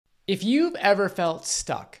If you've ever felt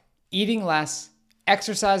stuck, eating less,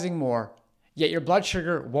 exercising more, yet your blood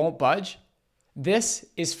sugar won't budge, this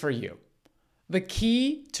is for you. The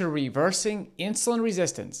key to reversing insulin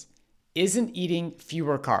resistance isn't eating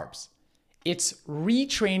fewer carbs. It's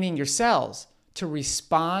retraining your cells to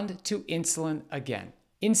respond to insulin again.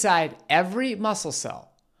 Inside every muscle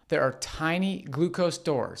cell, there are tiny glucose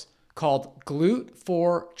doors called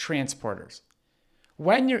GLUT4 transporters.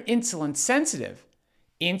 When you're insulin sensitive,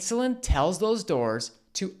 insulin tells those doors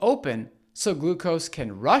to open so glucose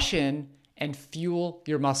can rush in and fuel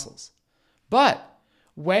your muscles. But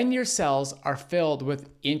when your cells are filled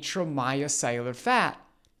with intramyocellular fat,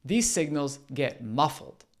 these signals get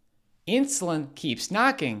muffled. Insulin keeps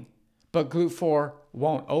knocking, but GLUT4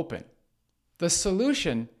 won't open. The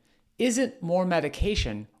solution isn't more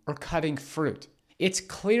medication or cutting fruit. It's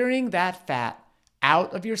clearing that fat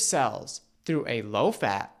out of your cells through a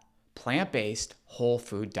low-fat, plant-based whole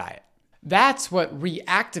food diet. That's what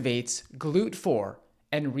reactivates GLUT4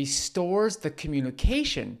 and restores the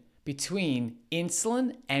communication between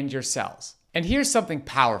insulin and your cells. And here's something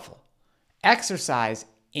powerful. Exercise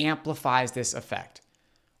amplifies this effect.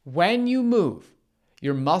 When you move,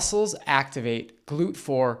 your muscles activate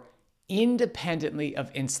GLUT4 independently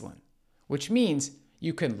of insulin, which means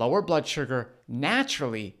you can lower blood sugar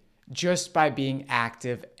naturally just by being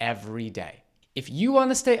active every day. If you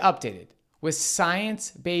want to stay updated with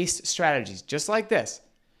science-based strategies just like this,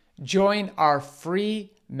 join our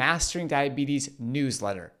free Mastering Diabetes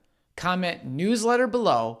newsletter. Comment newsletter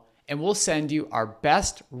below and we'll send you our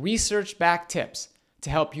best research-backed tips to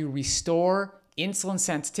help you restore insulin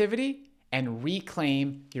sensitivity and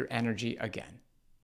reclaim your energy again.